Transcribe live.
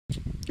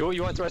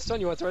You want the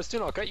redstone? You want the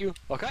redstone? I'll cut you.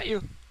 I'll cut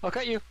you. I'll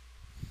cut you.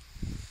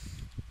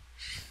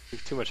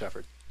 Too much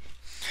effort.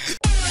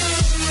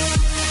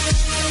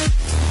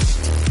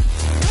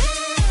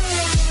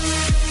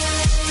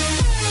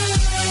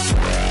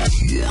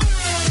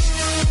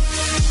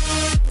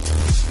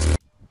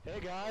 Hey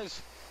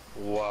guys,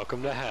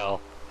 welcome to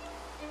hell.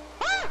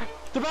 Ah!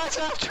 The bat's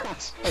after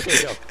us!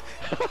 Okay,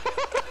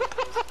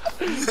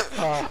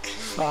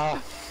 go.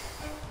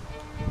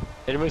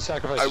 Anybody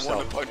sacrifice yourself? I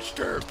want to punch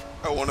Derp.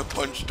 I want to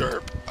punch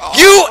Derp. Oh.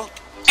 You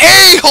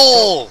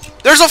a-hole!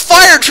 There's a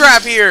fire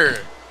trap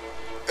here!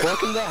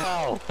 Welcome to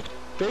hell.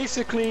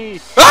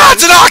 Basically... Ah,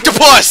 it's an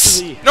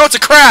octopus! No, it's a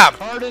crab!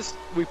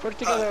 We put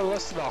together a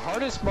list of the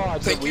hardest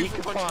mods that we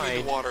could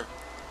find. Water.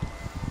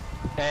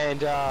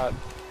 And,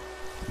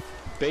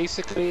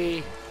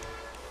 basically...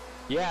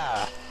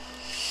 Yeah.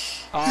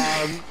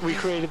 We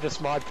created this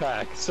mod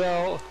pack.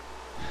 So...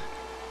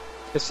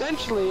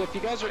 Essentially, if you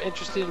guys are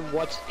interested in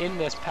what's in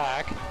this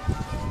pack...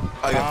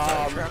 I got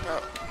fire trap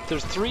out.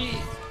 There's 3...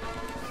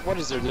 What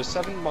is there? There's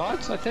 7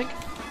 mods, I think?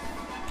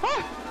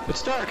 Ah!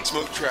 It's dark!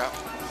 Smoke trap.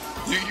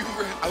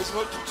 I was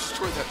about to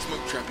destroy that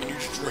smoke trap and you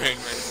just ran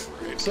right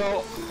over it.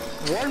 So,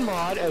 one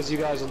mod, as you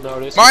guys will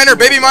notice... Miner!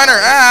 Baby miner!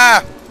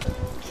 Ah!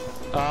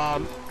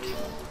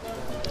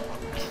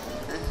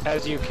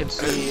 As you can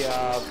see,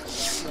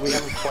 we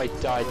haven't quite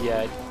died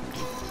yet.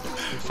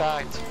 In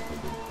fact...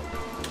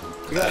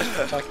 You guys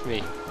protect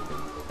me.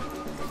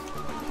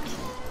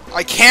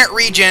 I can't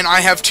regen,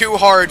 I have 2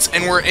 hearts,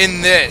 and we're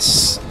in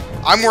this.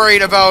 I'm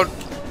worried about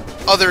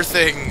other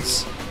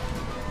things.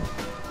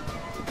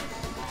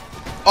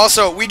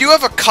 Also, we do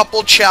have a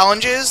couple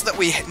challenges that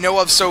we know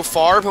of so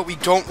far, but we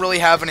don't really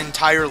have an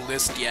entire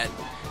list yet.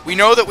 We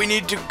know that we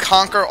need to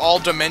conquer all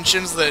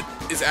dimensions that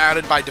is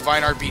added by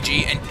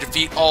DivineRPG and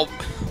defeat all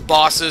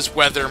bosses,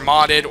 whether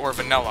modded or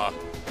vanilla.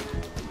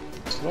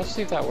 So let's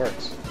see if that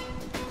works.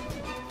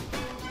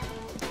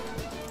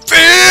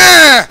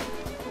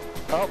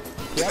 Oh,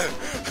 yeah,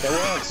 that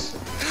works.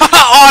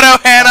 Auto,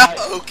 Hannah!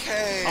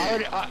 Okay.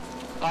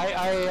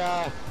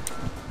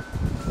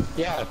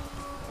 Yeah.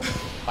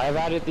 I've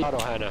added the auto,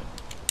 Hannah.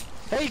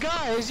 Hey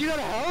guys, you got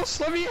a house?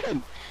 Let me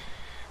in!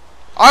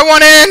 I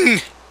want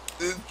in!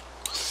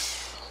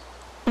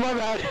 My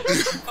bad.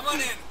 Come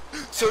on in!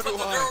 So put do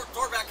the I.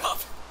 door back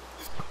up!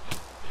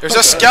 There's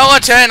a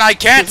skeleton! I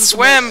can't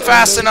swim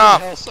fast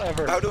enough!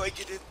 How do I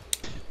get in?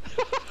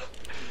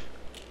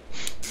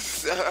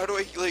 How do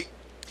I, like...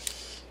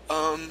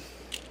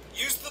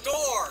 Use the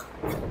door!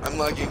 I'm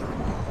lagging.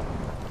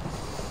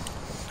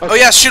 Oh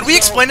yeah, should we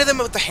explain to them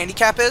what the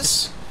handicap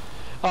is?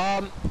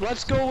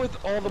 Let's go with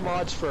all the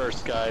mods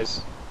first,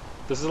 guys.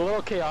 This is a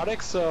little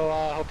chaotic, so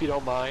I hope you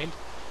don't mind.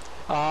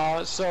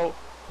 So,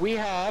 we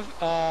have,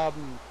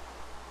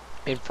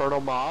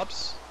 Infernal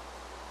Mobs.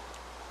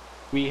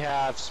 We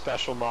have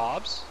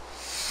SpecialMobs.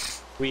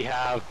 We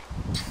have,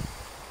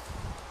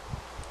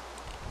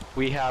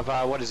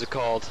 what is it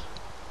called?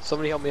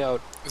 Somebody help me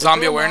out.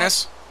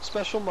 ZombieAwareness?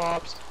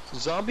 SpecialMobs,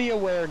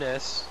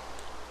 ZombieAwareness,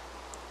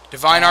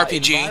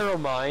 DivineRPG,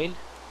 EnviroMine,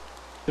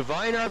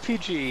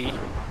 DivineRPG,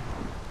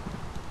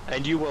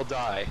 and You Will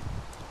Die.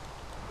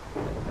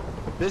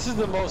 This is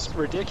the most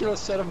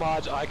ridiculous set of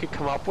mods I could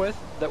come up with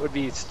that would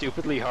be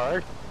stupidly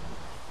hard.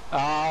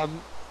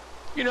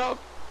 You know,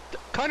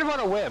 kind of on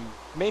a whim.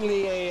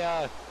 Mainly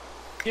a,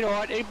 you know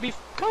what, it'd be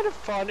kind of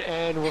fun,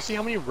 and we'll see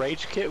how many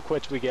rage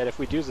quits we get if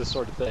we do this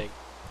sort of thing.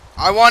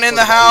 I want in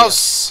the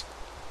house!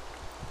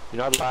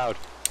 You're not allowed.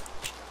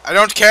 I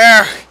don't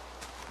care!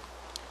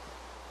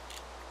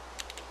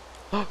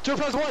 Derp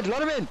has one!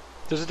 Let him in!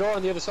 There's a door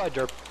on the other side,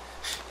 Derp.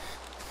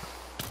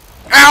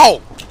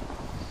 Ow!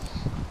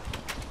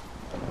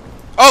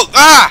 Oh,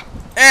 ah!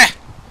 Eh!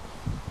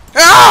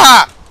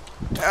 Ah!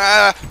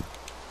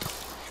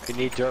 We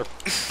need Derp.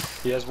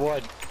 He has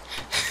wood.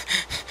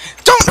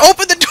 Don't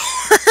open the door!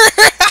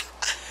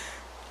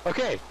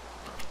 Okay.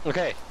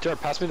 Okay, Derp,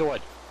 pass me the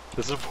wood.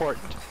 This is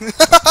important.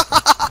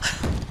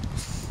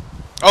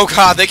 Oh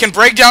god, they can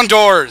break down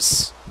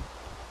doors!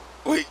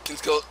 Wait, did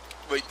the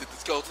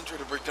skeleton try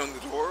to break down the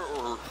door,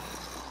 or...?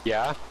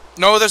 Yeah?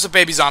 No, there's a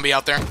baby zombie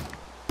out there.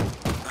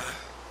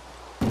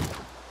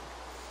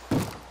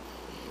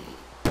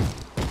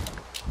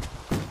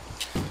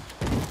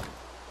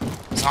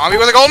 Zombie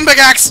with a golden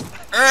pickaxe!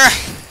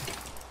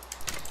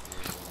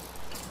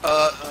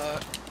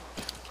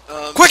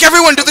 Quick,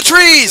 everyone, to the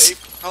trees!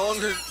 How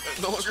longer?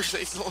 No longer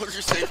safe. No longer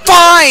safe.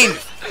 Fine!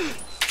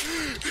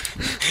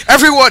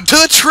 Everyone, to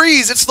the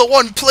trees! It's the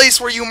one place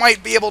where you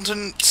might be able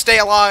to stay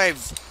alive.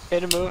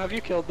 Animu, have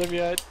you killed them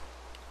yet?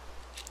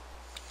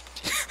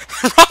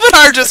 Rob and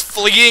I are just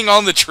fleeing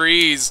on the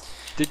trees.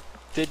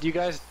 Did you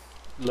guys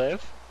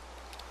live?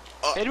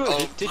 Anyway,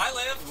 I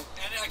live,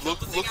 and I killed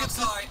the thing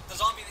outside, the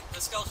zombie,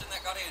 the skeleton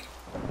that got in.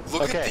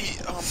 Look at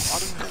the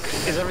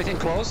auto. Is everything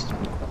closed?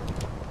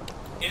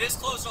 It is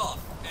closed off,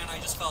 and I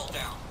just fell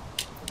down.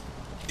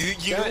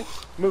 You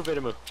move,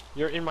 Animu.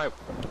 You're in my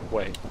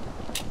way.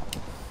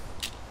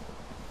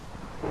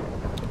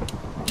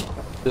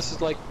 This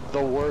is like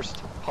the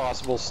worst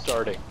possible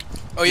starting.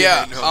 Oh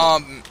yeah.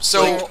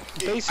 So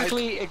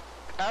basically,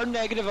 our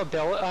negative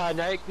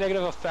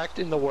negative effect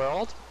in the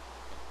world,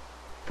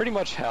 pretty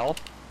much hell.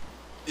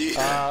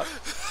 Yeah.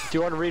 Do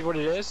you want to read what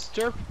it is,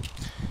 Derp?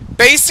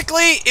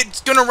 basically,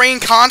 it's gonna rain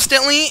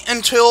constantly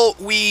until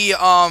we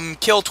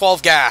kill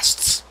 12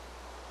 ghasts.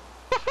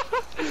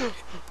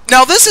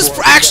 Now this is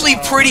actually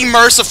pretty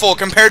merciful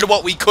compared to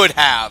what we could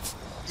have.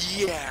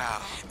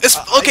 Yeah.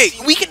 Okay,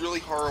 we can. Really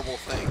horrible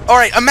thing. All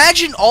right,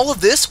 imagine all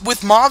of this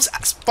with mobs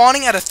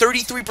spawning at a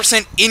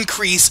 33%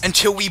 increase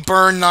until we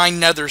burn 9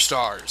 nether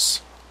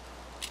stars.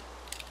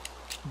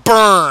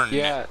 Burn.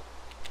 Yeah,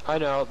 I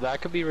know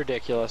that could be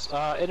ridiculous.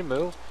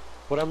 Inamu,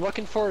 what I'm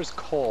looking for is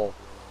coal,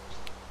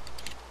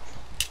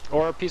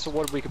 or a piece of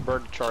wood we can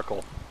burn to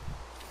charcoal.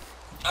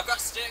 I've got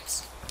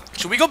sticks.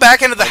 Should we go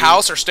back into the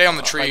house or stay on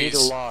the trees? I need a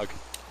log.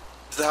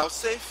 Is the house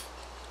safe?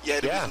 Yeah,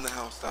 it is Yeah. in the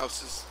house. The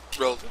house is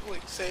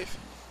relatively safe.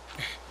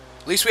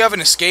 At least we have an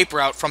escape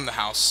route from the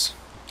house.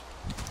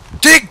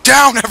 Dig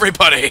down,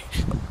 everybody!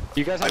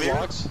 You guys have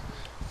logs?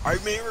 I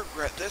may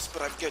regret this,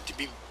 but I've got to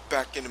be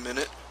back in a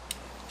minute.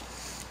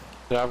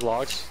 Do I have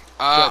logs?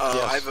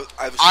 Yes.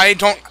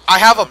 I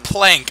have a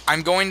plank.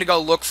 I'm going to go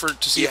look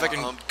to see if I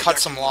can cut back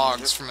some in a logs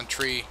minute. from a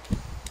tree.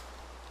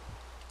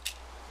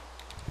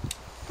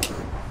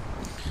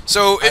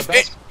 So My if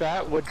best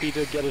bet would be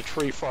to get a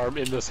tree farm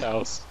in this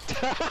house.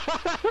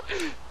 I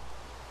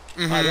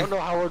don't know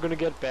how we're gonna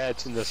get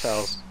beds in this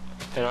house,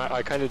 and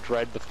I kind of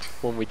dread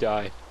when we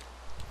die.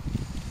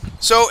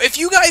 So if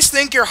you guys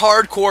think you're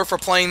hardcore for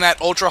playing that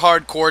ultra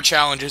hardcore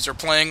challenges or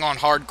playing on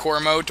hardcore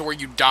mode to where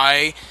you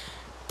die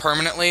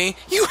permanently,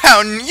 you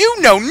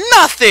know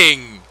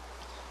nothing!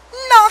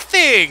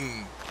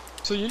 Nothing!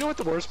 So you know what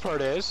the worst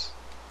part is?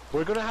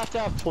 We're gonna have to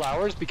have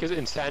flowers because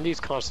insanity is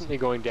constantly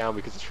going down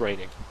because it's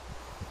raining.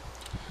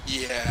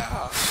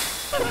 Yeah.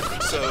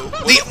 So,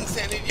 what does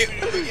insanity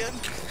do again?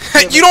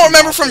 You don't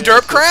remember from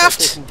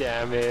Derpcraft? Taking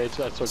damage,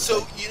 that sort of So,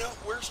 thing. you know,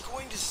 we're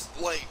going to,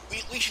 like,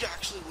 we should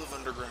actually live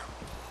underground.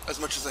 As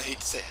much as I hate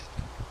to say it.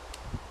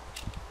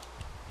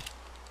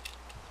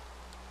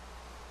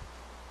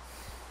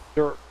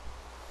 You're...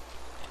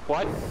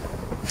 What?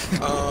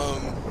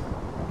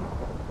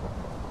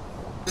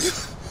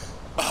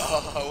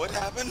 What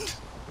happened?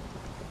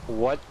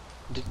 What?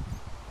 Did...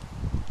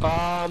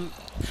 How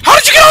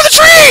did you get on the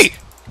tree?!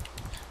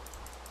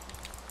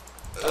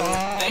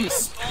 They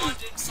spawned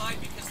inside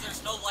because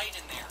there's no light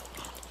in there.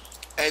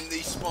 And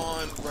they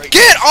spawn right...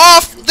 Get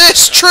off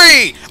this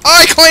tree!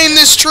 I claim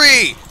this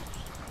tree!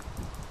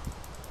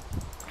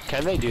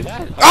 Can they do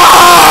that?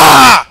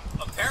 Ah!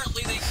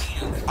 Apparently they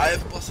can. I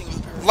have blessing of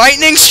the parents.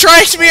 Lightning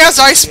strikes me as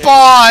I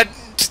spawn!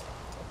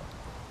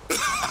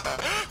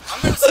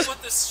 I'm gonna see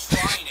what this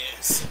shrine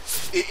is.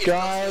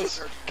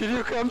 Guys, can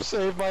you come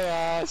save my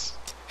ass?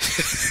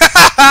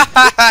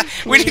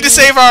 We need to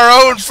save our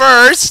own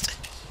first!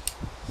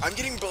 I'm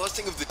getting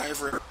blessing of the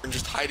diver and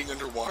just hiding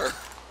underwater.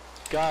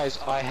 Guys,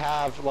 I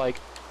have, like,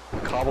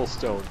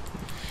 cobblestone.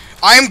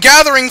 I am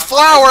gathering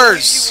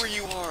flowers! I know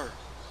where you are.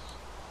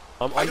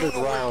 I'm I don't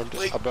know where, underground,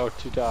 like- about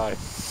to die.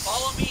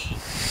 Follow me.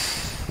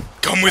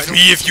 Come with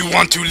me if you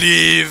want to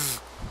live!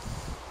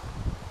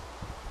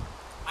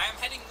 I am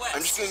heading west.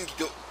 I'm just going to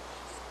go...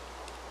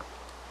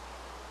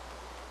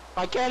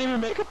 I can't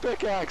even make a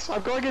pickaxe!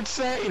 I'm going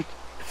insane!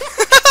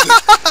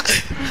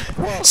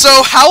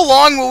 So how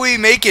long will we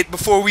make it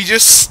before we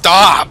just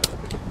stop?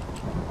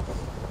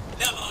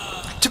 Never.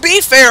 To be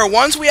fair,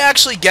 once we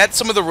actually get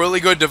some of the really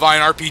good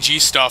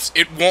DivineRPG stuff,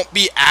 it won't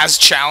be as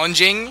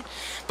challenging.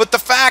 But the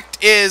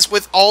fact is,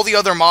 with all the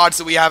other mods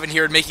that we have in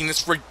here making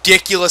this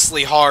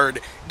ridiculously hard,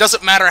 it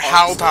doesn't matter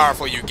how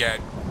powerful you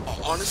get.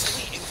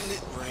 Honestly,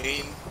 Infinite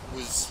Rain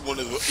is one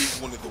of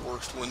the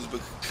worst ones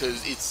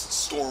because it's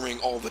storming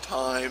all the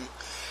time.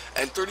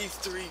 And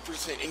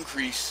 33%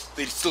 increase,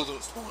 they still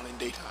don't spawn in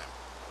daytime.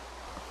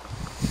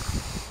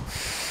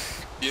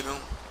 You know?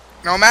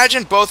 Now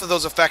imagine both of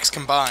those effects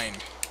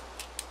combined.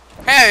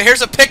 Hey,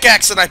 here's a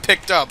pickaxe that I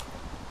picked up.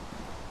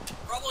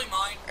 Probably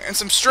mine. And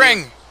some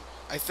string,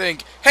 I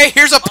think. Hey,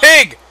 here's a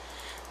pig!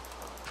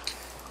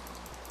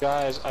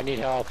 Guys, I need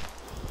help.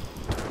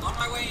 On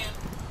my way in.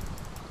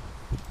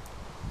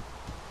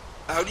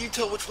 How do you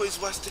tell which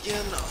way's west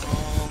again?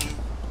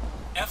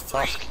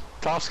 F3.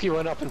 Tofsky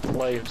went up in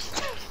flames.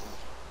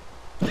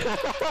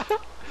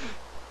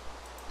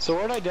 So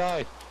where'd I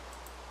die?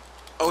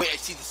 Oh wait, I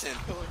see the sand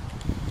pillar.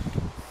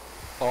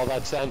 Oh,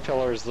 that sand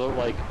pillar is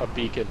like a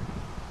beacon.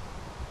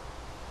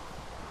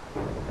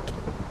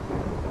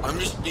 I'm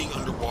just being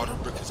underwater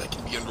because I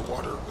can be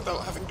underwater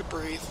without having to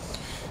breathe.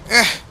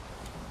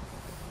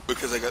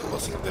 Because I got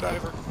blessing of the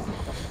diver.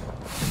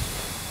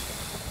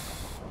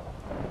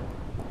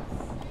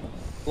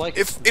 Like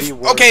If thing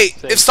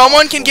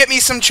someone can possible. get me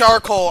some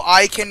charcoal,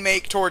 I can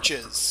make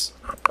torches.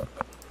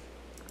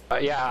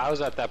 Yeah, I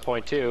was at that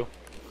point too.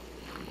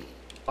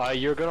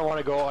 You're gonna want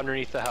to go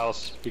underneath the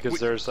house because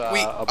there's a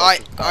bunch of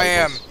I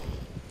am. valuables.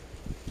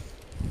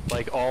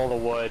 Like all the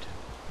wood.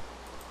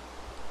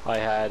 I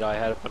had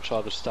a bunch of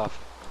other stuff.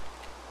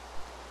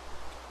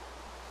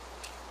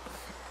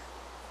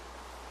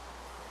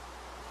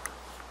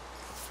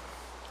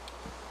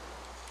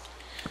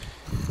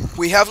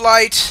 We have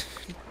light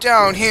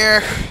down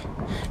here.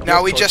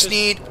 Now we just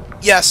need...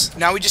 Yes,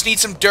 now we just need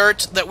some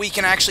dirt that we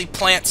can actually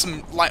plant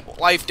some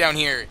life down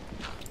here.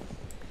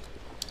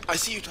 I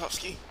see you,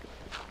 Topsky.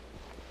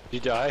 You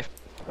die?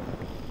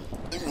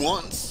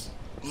 Once.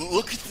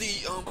 Look at the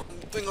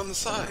thing on the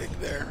side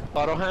there.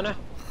 Auto Hannah?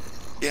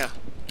 Yeah.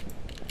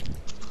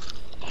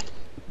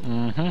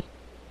 Mm-hmm.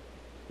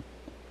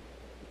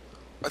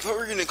 I thought we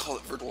were gonna call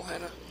it Virtual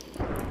Hannah.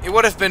 It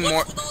would have been What's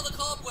more... with all the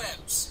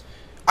cobwebs?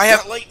 I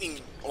have... That lightning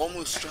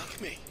almost struck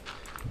me.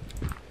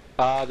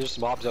 There's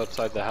mobs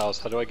outside the house.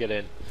 How do I get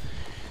in?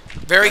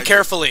 Very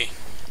carefully.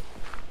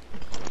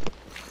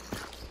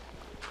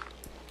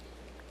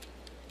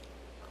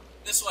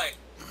 This way.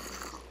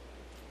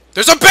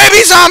 There's a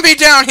baby zombie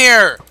down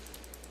here!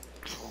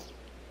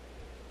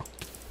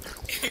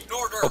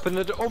 Ignore her. Open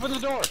the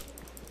door!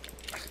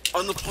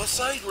 On the plus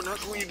side, we're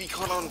not going to be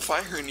caught on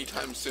fire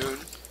anytime soon.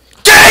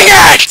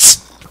 Dang it!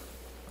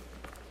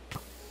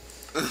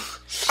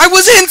 I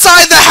was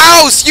inside the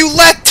house! You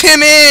let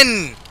him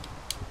in!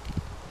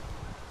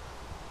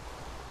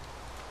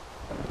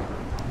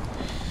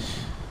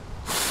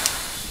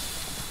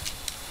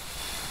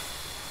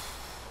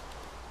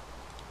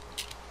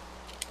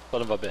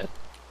 Son of a bitch.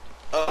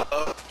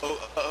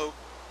 Uh-oh.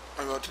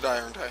 I'm about to die,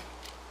 aren't I?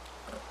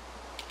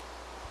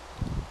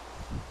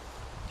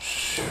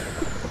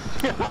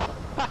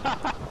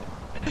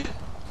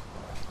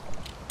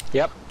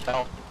 Yep.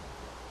 Oh.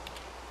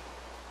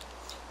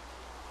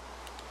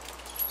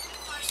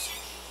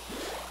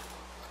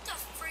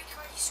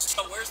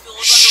 So where's the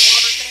little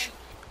underwater thing?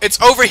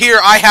 It's over here,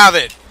 I have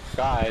it.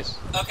 Guys.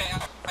 Okay,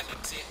 I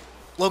can see it.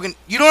 Logan,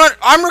 you don't...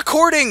 I'm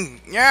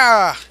recording!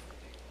 Yeah.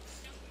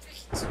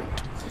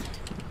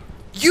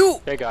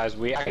 You... Hey guys,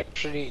 we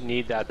actually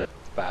need that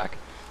back.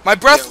 My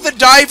Breath of the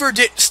Diver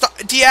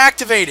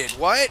deactivated.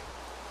 What?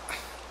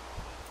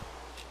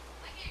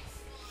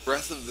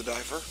 Breath of the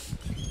Diver?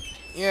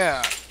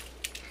 Yeah.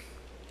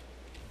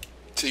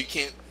 So you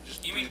can't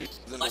just You mean breathe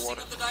Blessing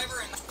underwater? of the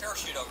Diver and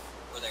parachute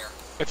over there?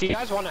 If you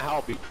guys want to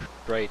help,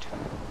 great.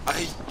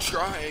 I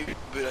try,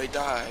 but I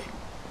die.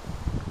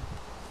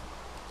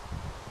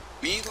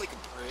 We need like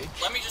a bridge.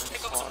 Let me just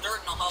pick up some dirt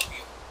and I'll help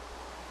you.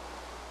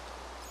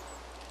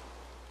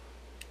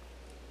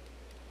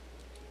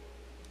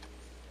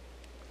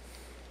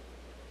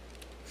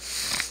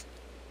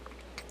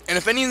 And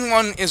if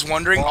anyone is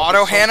wondering,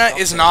 Auto Hannah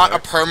is not a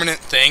permanent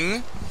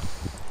thing.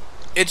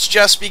 It's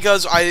just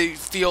because I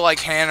feel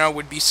like Hannah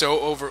would be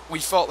so we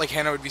felt like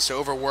Hannah would be so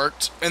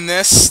overworked in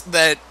this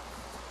that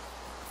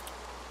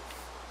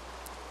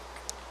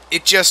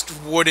it just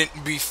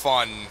wouldn't be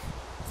fun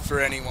for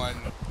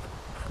anyone.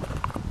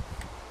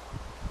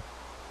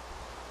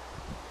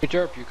 Hey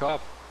Jerp, you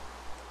cop.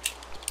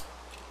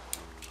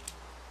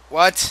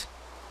 What?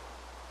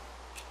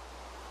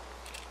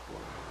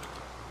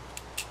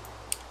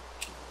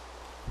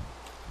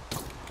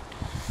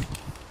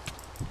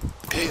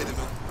 Hey, Edmund,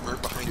 I'm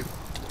right behind you.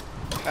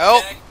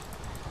 Help! Okay.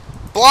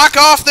 Block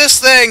off this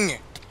thing!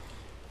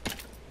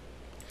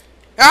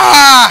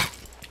 Ah!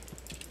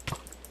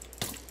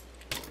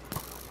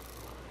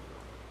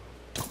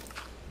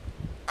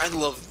 I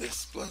love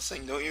this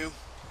blessing, don't you?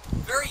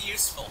 Very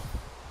useful.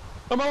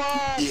 I'm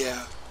alive!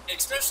 Yeah.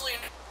 Especially in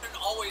an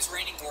always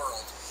raining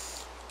world.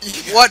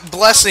 What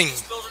blessing?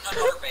 Just build an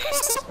underwater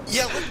base.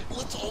 Yeah,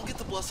 let's all get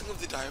the blessing of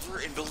the diver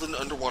and build an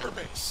underwater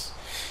base.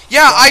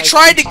 Yeah, I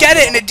tried to get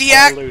it and it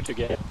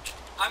deactivated.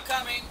 I'm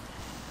coming.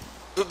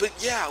 But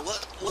yeah,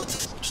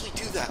 let's actually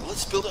do that.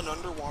 Let's build an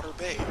underwater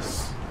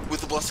base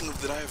with the blessing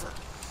of the diver.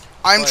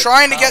 I'm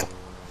trying to get...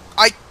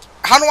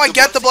 How do I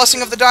get the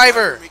blessing of the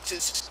diver? Makes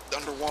it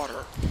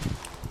underwater.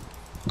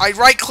 I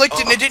right-clicked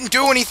it and it didn't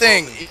do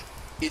anything.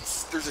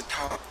 There's a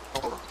tower.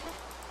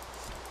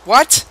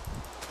 What?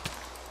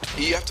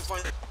 You have to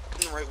find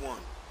the right one.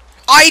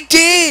 I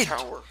did!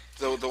 Tower.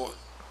 The one.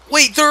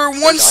 Wait, there are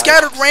ones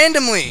scattered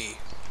randomly.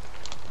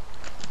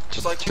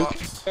 Just Like two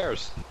Cyclops.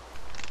 bears.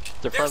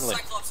 They're There's friendly.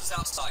 Cyclops is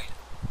outside.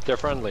 They're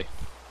friendly.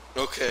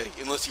 Okay,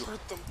 unless you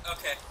hurt them.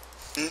 Okay.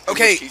 In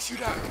Okay. which case you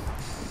die.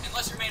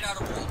 Unless you're made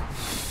out of wool.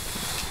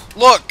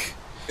 Look,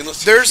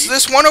 Unless you there's cheat.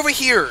 this one over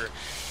here.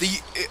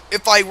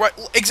 If I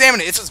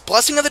examine it, it says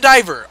Blessing of the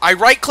Diver. I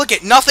right-click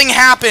it, nothing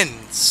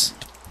happens.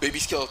 Baby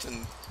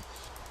skeleton.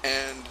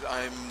 And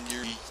I'm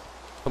near.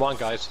 Come on,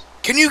 guys.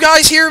 Can you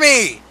guys hear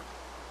me?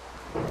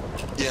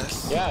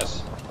 Yes.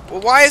 Yes.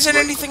 Well, why isn't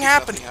Right anything click if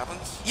happening? nothing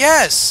happens?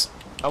 Yes.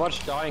 How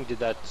much dying did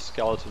that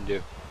skeleton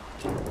do?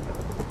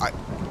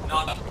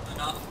 Not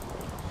enough.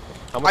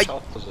 How much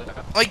health does it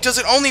have? Like, does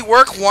it only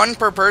work one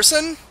per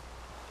person?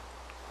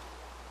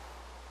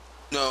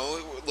 No,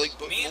 like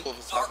Me and all of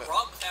us our have it.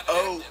 Rob have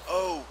it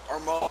active. Our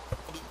mob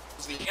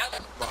is Yeah,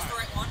 that's the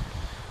right one.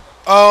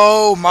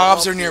 Oh,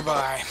 mobs are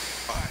nearby.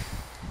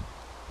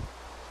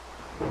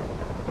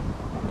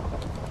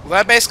 Well,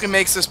 that basically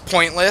makes this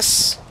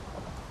pointless.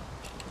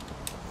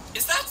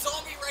 Is that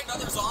zombie right?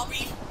 Another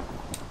zombie?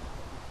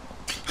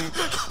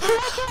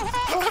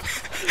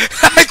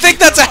 I think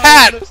that's a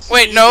hat.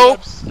 Wait, no.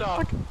 I'm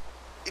stuck.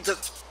 It's a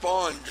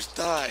spawn, just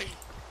die.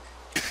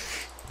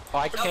 Oh,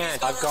 I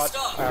can't. I've got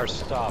our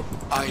stuff.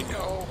 I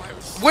know.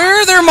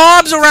 Where are there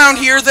mobs around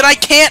here that I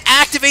can't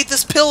activate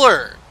this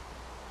pillar?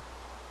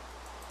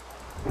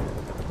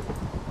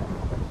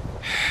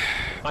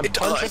 I'm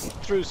punching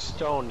through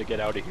stone to get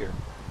out of here.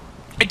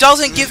 It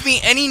doesn't give me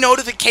any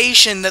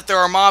notification that there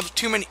are mobs.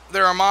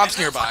 There are mobs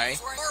nearby.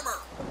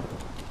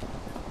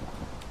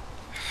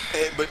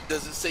 Hey, but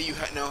does it say you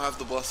now have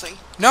the blessing?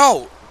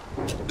 No.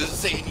 Does it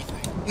say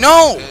anything?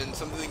 No. Then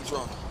something's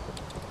wrong.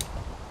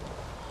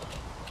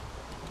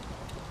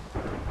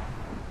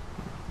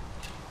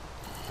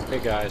 Hey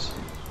guys.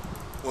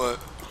 What?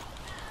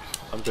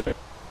 I'm gonna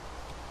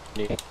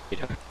need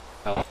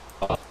help.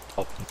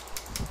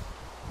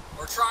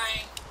 We're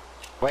trying.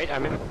 Wait,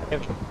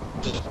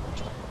 I've just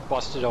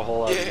busted a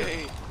hole out of here.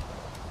 Yay!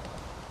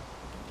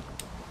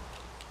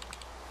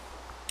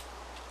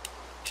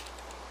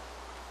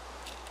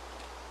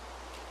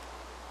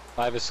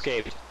 I've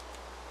escaped.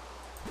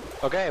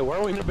 Okay, where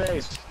are we in the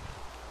base?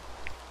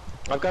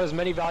 I've got as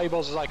many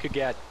valuables as I could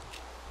get.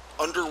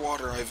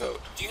 Underwater, I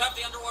vote. Do you have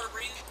the underwater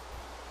breathing?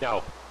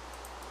 No.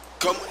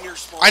 Come when you're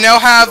spawn.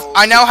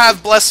 I now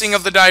have Blessing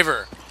of the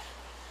Diver.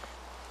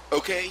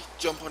 Okay,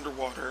 jump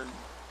underwater and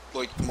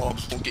like the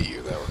mobs won't get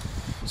you there.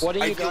 What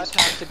do you guys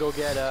have to go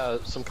get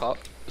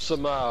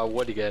some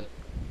wood again?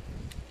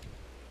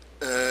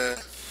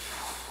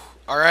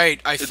 All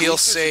right, I feel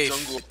safe.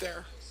 Jungle up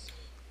there.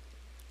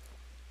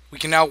 We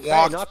can now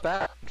walk. Hey, not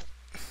bad.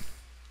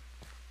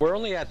 We're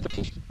only at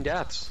 13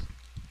 deaths.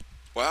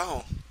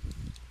 Wow.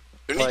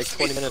 There Like needs to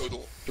be 20 minutes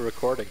total. to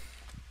recording.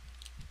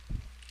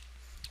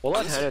 We'll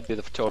let Hannah do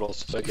the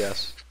totals, I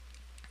guess.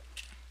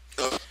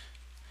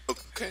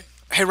 Okay.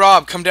 Hey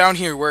Rob, come down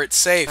here where it's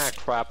safe. Ah,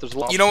 crap, there's a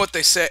lot. You know what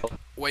they say.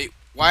 Wait,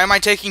 why am I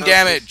taking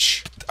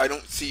damage? I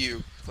don't see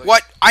you. Like,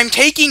 What? I'm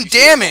taking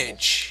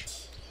damage!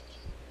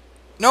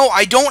 No,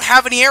 I don't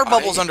have any air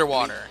bubbles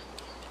underwater.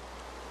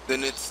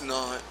 Then it's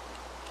not.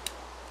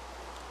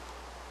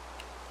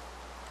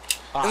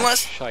 Ah,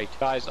 Unless- shite.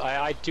 Guys,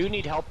 I do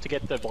need help to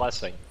get the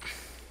blessing.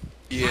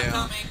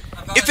 Yeah.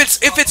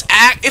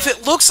 If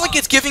it looks like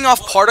it's giving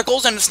off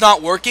particles and it's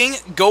not working,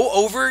 go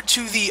over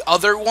to the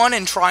other one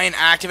and try and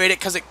activate it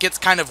because it gets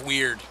kind of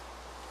weird.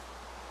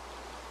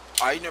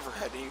 I never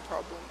had any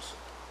problems.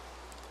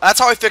 That's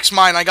how I fixed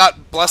mine. I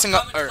got blessing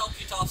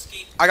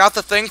I got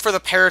the thing for the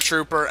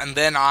paratrooper and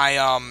then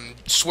I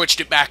switched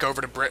it back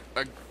over to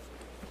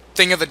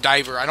thing of the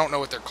diver. I don't know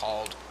what they're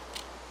called.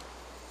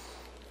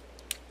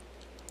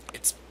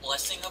 It's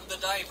Blessing of the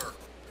Diver.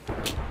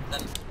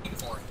 That's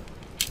for it.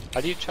 How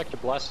do you check the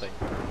blessing?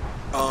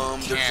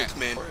 There's a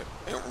command for it.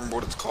 I don't remember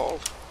what it's called.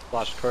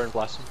 Flash current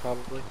blessing,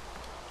 probably?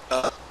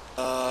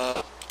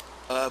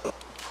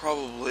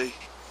 Probably.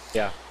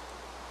 Yeah.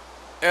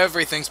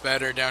 Everything's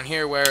better down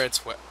here where it's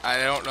I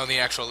don't know the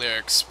actual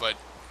lyrics, but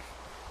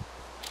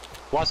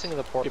Blessing of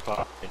the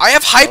porcupine. I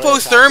have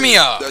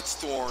hypothermia. That's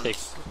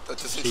thorns.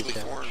 That's essentially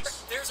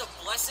thorns. There's a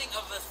Blessing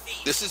of the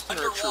Thief. This is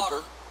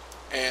Paratrooper,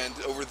 and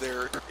over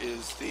there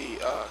is the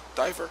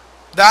diver.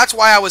 That's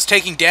why I was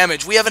taking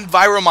damage. We have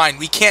EnviroMine.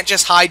 We can't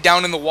just hide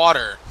down in the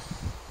water.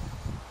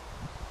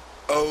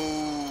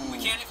 Oh. We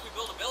can if we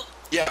build a building.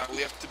 Yeah, we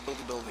have to build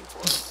a building for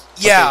it.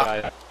 Yeah.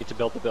 Okay, I need to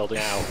build the building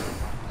now.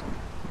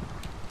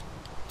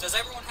 Does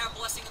everyone have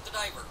Blessing of the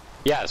Diver?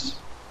 Yes.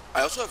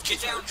 I also have two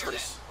Get down here then.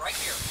 trace. Right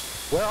here.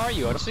 Where are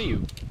you? I don't see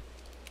you.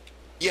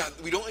 Yeah,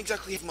 we don't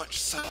exactly have much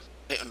sight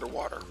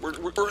underwater. We're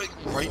like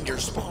right near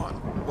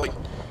spawn. Like,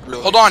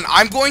 really. Hold on.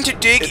 I'm going to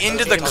dig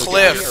into the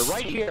cliff.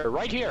 Right here,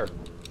 right here.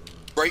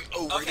 Right,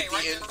 right Okay, at the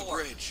right end of the before.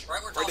 bridge.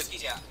 Right where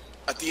Dolsky's at.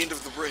 At the end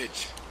of the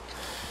bridge.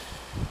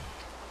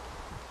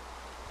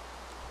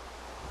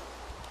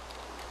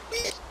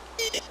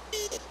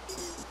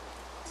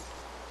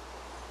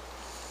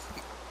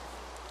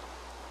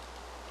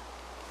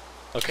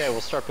 Okay,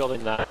 we'll start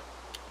building that.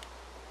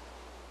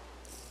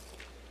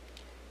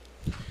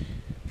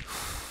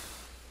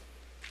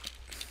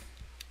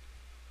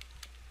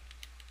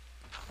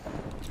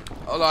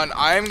 Hold on.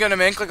 I'm going to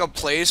make like a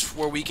place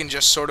where we can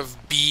just sort of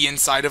be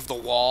inside of the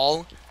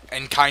wall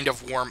and kind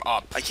of warm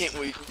up. I can't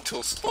wait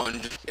until spawn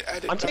get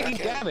added I'm back taking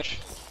in. damage.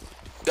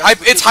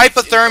 It's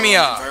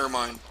hypothermia.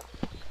 EnviroMine.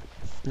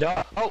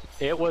 No, oh,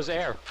 it was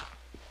air.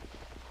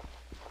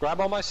 Grab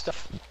all my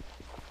stuff.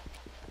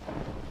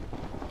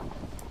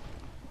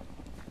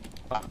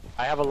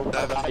 I have a little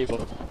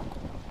valuable.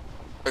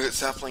 I got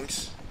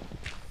saplings.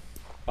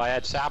 I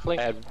had sapling,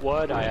 I had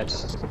wood, I had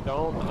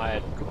stone,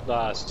 I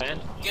had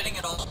sand. Getting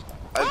it all.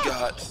 I've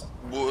got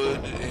wood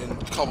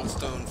and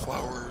cobblestone,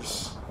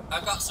 flowers.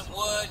 I've got some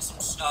wood, some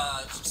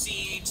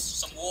seeds,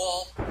 some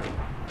wool.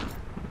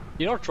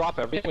 You don't drop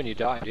everything when you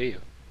die, do you?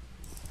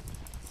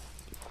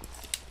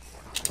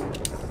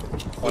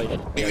 Oh,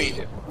 yeah, you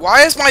do.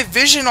 Why is my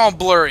vision all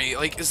blurry?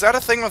 Like, is that a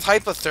thing with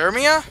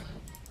hypothermia?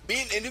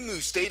 Me and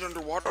Inimu stayed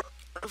underwater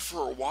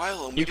for a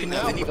while and we You didn't can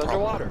have now any breathe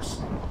underwater.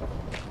 problems.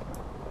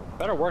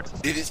 Better work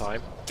this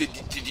time. Did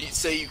you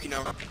say you can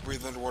now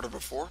breathe underwater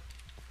before?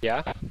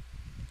 Yeah?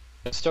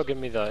 It's still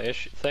giving me the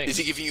thing. Is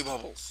he giving you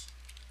bubbles?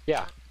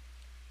 Yeah.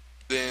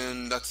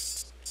 Then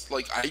that's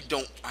like, I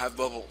don't have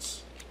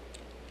bubbles.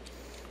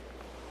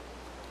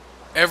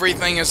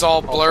 Everything is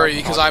all blurry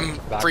because I'm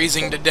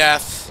freezing to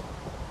death.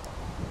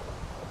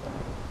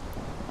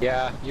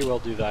 Yeah, you will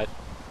do that.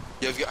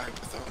 Yeah, I've got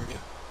hypothermia.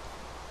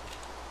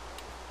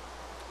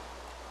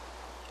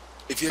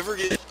 If you ever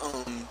get,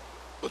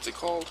 what's it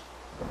called?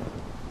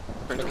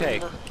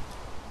 Okay.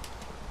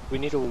 We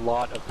need a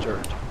lot of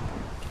dirt.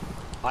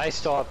 I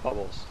still have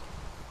bubbles.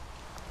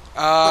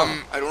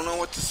 I don't know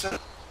what to say.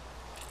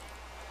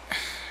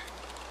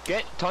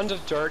 Get tons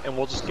of dirt and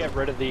we'll just get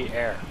rid of the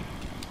air.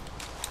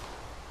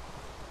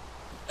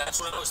 That's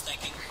what I was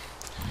thinking.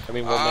 I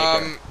mean, we'll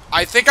make air.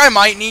 I think I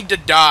might need to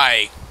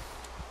die.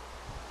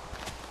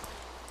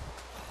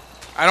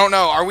 I don't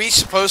know. Are we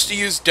supposed to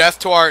use death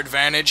to our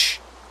advantage?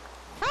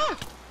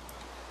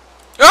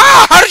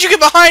 Ah! How did you get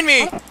behind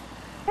me?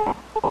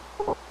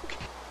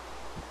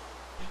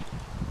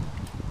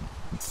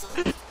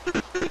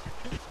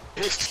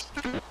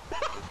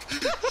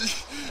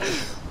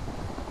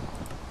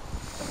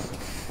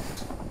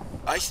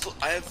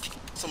 I have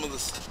some of the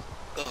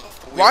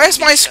stuff. Why is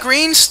my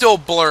screen still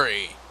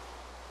blurry?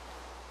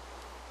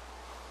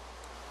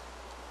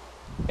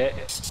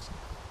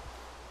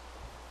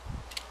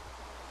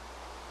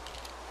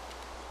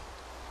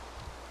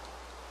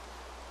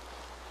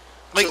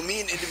 Like, so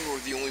me and Indigo are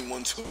the only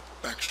ones who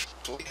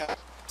actually have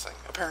this thing,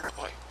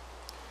 apparently.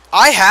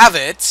 I have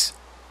it.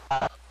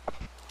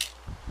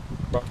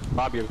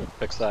 Rob, you're gonna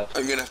fix that.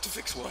 I'm gonna have to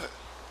fix what?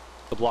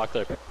 The block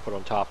that I put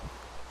on top.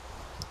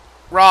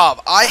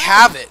 Rob, I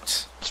have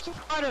it.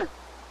 Spider!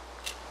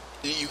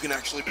 You can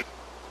actually...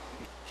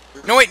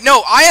 No, wait,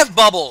 no, I have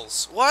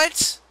bubbles.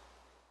 What?